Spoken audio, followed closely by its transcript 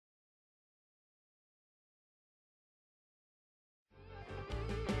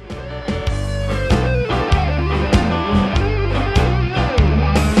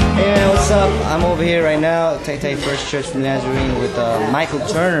I'm over here right now, Taytay First Church from Nazarene with Michael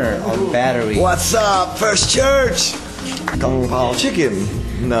Turner on battery. What's up, First Church? Kung Pao chicken.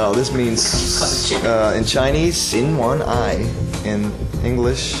 No, this means in Chinese, Xin Wan Ai. In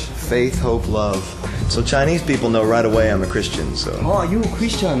English, faith, hope, love. So Chinese people know right away I'm a Christian. So oh, you a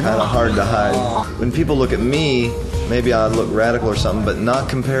Christian? Kind of hard to hide. When people look at me, maybe I look radical or something, but not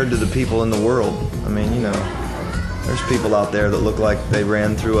compared to the people in the world. I mean, you know. There's people out there that look like they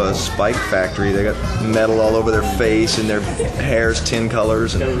ran through a spike factory. They got metal all over their face and their hair's 10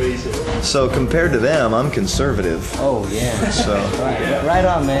 colors. And so compared to them, I'm conservative. Oh, yeah. So right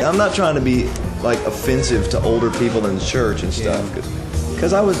on, man. I'm not trying to be like offensive to older people in the church and stuff.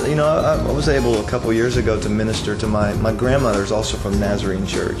 Because I was, you know, I was able a couple years ago to minister to my grandmother's also from Nazarene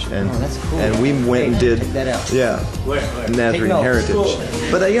Church, and that's cool. And we went and did check that out. Yeah, Nazarene Heritage.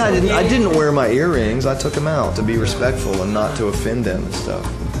 But yeah, I didn't wear my earrings. I took them out to be respectful and not to offend them and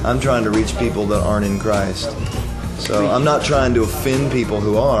stuff. I'm trying to reach people that aren't in Christ, so I'm not trying to offend people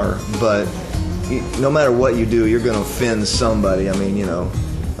who are. But no matter what you do, you're going to offend somebody. I mean, you know,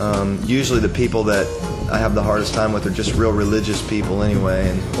 usually the people that I have the hardest time with are just real religious people anyway.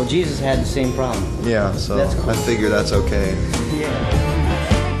 And well, Jesus had the same problem. Yeah, so that's cool. I figure that's okay. Yeah.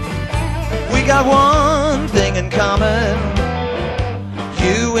 We got one thing in common.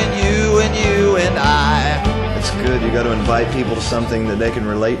 You and you and you and I. It's good. You got to invite people to something that they can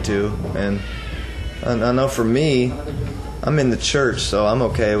relate to. And I know for me, I'm in the church, so I'm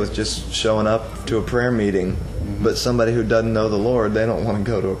okay with just showing up to a prayer meeting. But somebody who doesn't know the Lord, they don't want to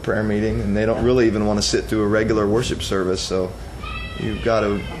go to a prayer meeting, and they don't really even want to sit through a regular worship service. So you've got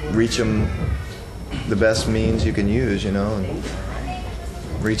to reach them the best means you can use, you know, and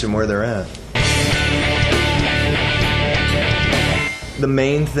reach them where they're at. The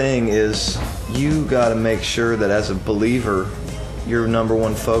main thing is you got to make sure that as a believer, your number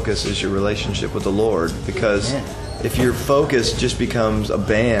one focus is your relationship with the Lord. Because if your focus just becomes a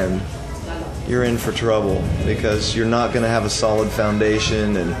band, you're in for trouble, because you're not going to have a solid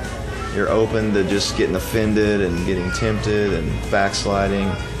foundation, and you're open to just getting offended and getting tempted and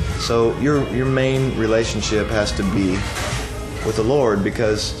backsliding. So your main relationship has to be with the Lord,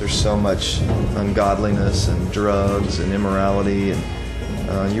 because there's so much ungodliness and drugs and immorality,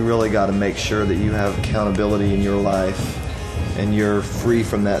 and you really got to make sure that you have accountability in your life and you're free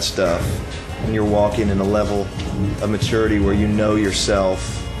from that stuff, and you're walking in a level of maturity where you know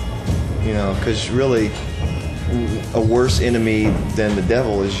yourself. You know, because really a worse enemy than the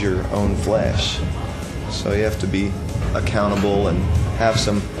devil is your own flesh. So you have to be accountable and have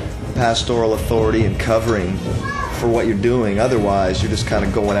some pastoral authority and covering for what you're doing. Otherwise, you're just kind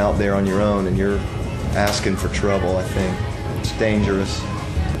of going out there on your own and you're asking for trouble, I think. It's dangerous.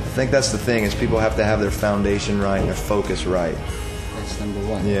 I think that's the thing, is people have to have their foundation right and their focus right. That's number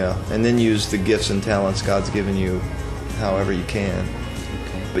one. Yeah, and then use the gifts and talents God's given you however you can.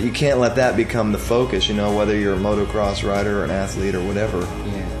 But you can't let that become the focus, you know, whether you're a motocross rider or an athlete or whatever.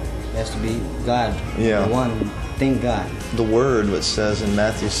 Yeah, it has to be God. Yeah. The one thing, God. The Word, which says in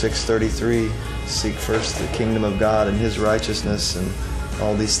Matthew 6:33, seek first the kingdom of God and His righteousness, and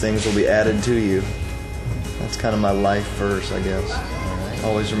all these things will be added to you. That's kind of my life verse, I guess.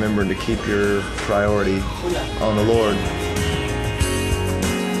 Always remember to keep your priority on the Lord.